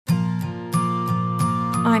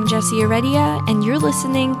I'm Jessie Heredia, and you're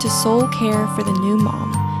listening to Soul Care for the New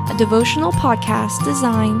Mom, a devotional podcast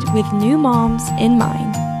designed with new moms in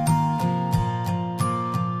mind.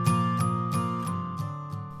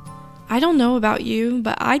 I don't know about you,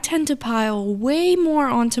 but I tend to pile way more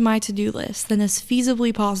onto my to-do list than is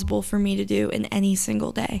feasibly possible for me to do in any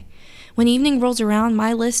single day. When evening rolls around,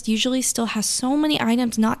 my list usually still has so many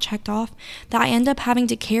items not checked off that I end up having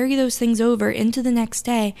to carry those things over into the next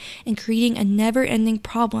day and creating a never-ending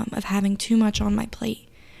problem of having too much on my plate.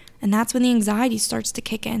 And that's when the anxiety starts to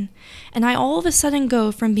kick in. And I all of a sudden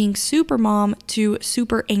go from being super mom to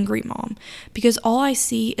super angry mom because all I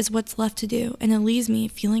see is what's left to do and it leaves me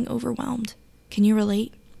feeling overwhelmed. Can you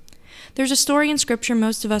relate? There's a story in scripture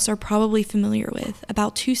most of us are probably familiar with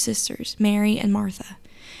about two sisters, Mary and Martha.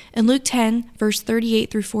 In Luke 10, verse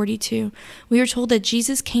 38 through 42, we are told that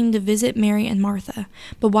Jesus came to visit Mary and Martha.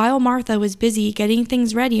 But while Martha was busy getting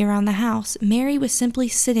things ready around the house, Mary was simply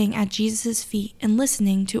sitting at Jesus' feet and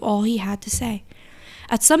listening to all he had to say.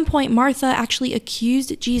 At some point, Martha actually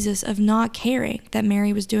accused Jesus of not caring that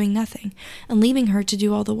Mary was doing nothing and leaving her to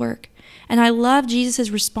do all the work. And I love Jesus'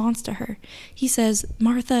 response to her. He says,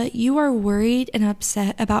 "Martha, you are worried and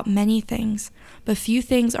upset about many things, but few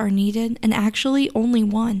things are needed, and actually only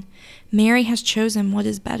one. Mary has chosen what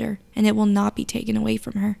is better, and it will not be taken away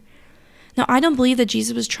from her." Now, I don't believe that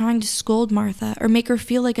Jesus was trying to scold Martha or make her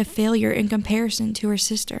feel like a failure in comparison to her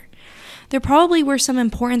sister. There probably were some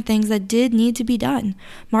important things that did need to be done.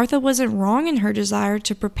 Martha wasn't wrong in her desire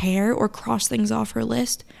to prepare or cross things off her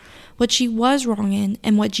list. What she was wrong in,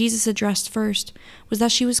 and what Jesus addressed first, was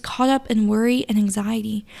that she was caught up in worry and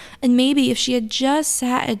anxiety. And maybe if she had just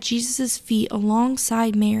sat at Jesus' feet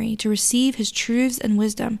alongside Mary to receive his truths and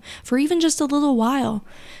wisdom for even just a little while,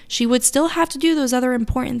 she would still have to do those other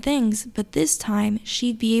important things, but this time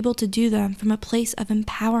she'd be able to do them from a place of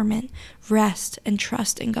empowerment, rest, and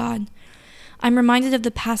trust in God. I'm reminded of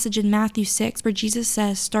the passage in Matthew 6 where Jesus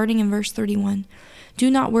says, starting in verse 31,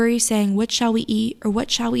 "Do not worry, saying, 'What shall we eat?' or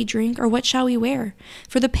 'What shall we drink?' or 'What shall we wear?'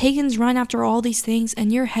 For the pagans run after all these things,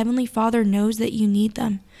 and your heavenly Father knows that you need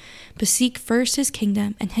them. But seek first his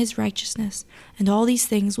kingdom and his righteousness, and all these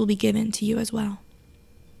things will be given to you as well."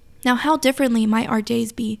 Now, how differently might our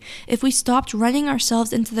days be if we stopped running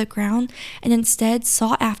ourselves into the ground and instead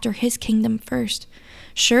sought after his kingdom first?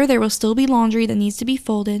 Sure, there will still be laundry that needs to be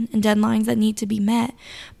folded and deadlines that need to be met,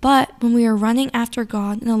 but when we are running after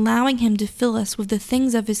God and allowing him to fill us with the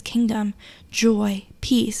things of his kingdom, joy,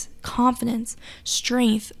 peace, confidence,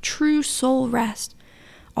 strength, true soul rest,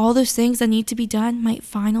 all those things that need to be done might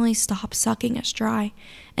finally stop sucking us dry.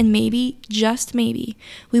 And maybe, just maybe,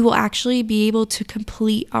 we will actually be able to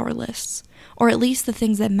complete our lists, or at least the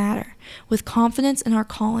things that matter, with confidence in our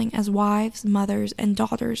calling as wives, mothers, and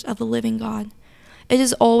daughters of the living God. It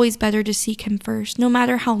is always better to seek him first, no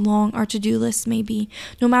matter how long our to-do lists may be,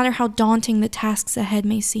 no matter how daunting the tasks ahead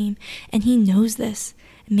may seem, and he knows this.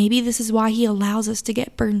 Maybe this is why he allows us to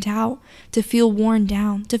get burnt out, to feel worn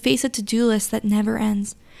down, to face a to-do list that never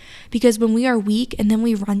ends. Because when we are weak and then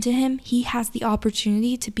we run to him, he has the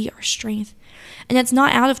opportunity to be our strength. And it's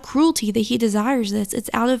not out of cruelty that he desires this, it's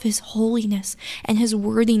out of his holiness and his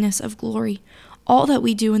worthiness of glory. All that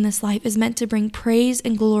we do in this life is meant to bring praise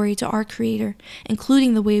and glory to our Creator,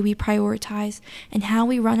 including the way we prioritize and how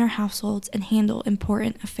we run our households and handle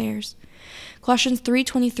important affairs. Colossians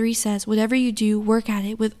 3:23 says, "Whatever you do, work at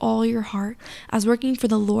it with all your heart, as working for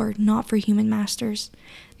the Lord, not for human masters."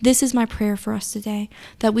 This is my prayer for us today,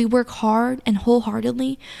 that we work hard and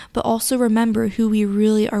wholeheartedly, but also remember who we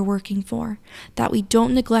really are working for, that we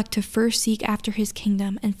don't neglect to first seek after his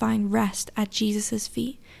kingdom and find rest at Jesus'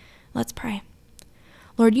 feet. Let's pray.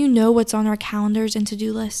 Lord, you know what's on our calendars and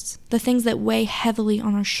to-do lists, the things that weigh heavily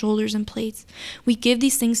on our shoulders and plates. We give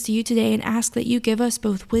these things to you today and ask that you give us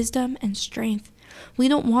both wisdom and strength. We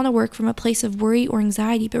don't want to work from a place of worry or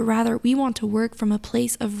anxiety, but rather we want to work from a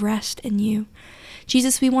place of rest in you.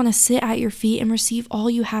 Jesus, we want to sit at your feet and receive all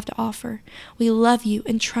you have to offer. We love you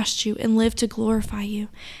and trust you and live to glorify you.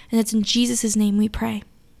 And it's in Jesus' name we pray.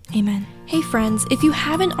 Amen. Hey friends, if you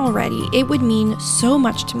haven't already, it would mean so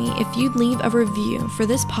much to me if you'd leave a review for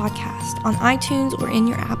this podcast on iTunes or in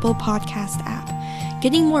your Apple Podcast app.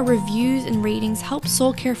 Getting more reviews and ratings helps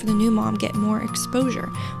Soul Care for the New Mom get more exposure,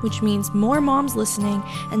 which means more moms listening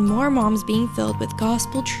and more moms being filled with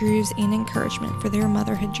gospel truths and encouragement for their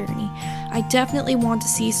motherhood journey. I definitely want to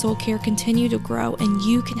see Soul Care continue to grow, and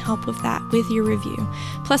you can help with that with your review.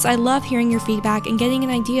 Plus, I love hearing your feedback and getting an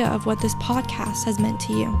idea of what this podcast has meant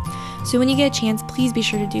to you. So when you get a chance, please be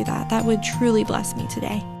sure to do that. That would truly bless me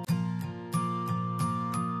today.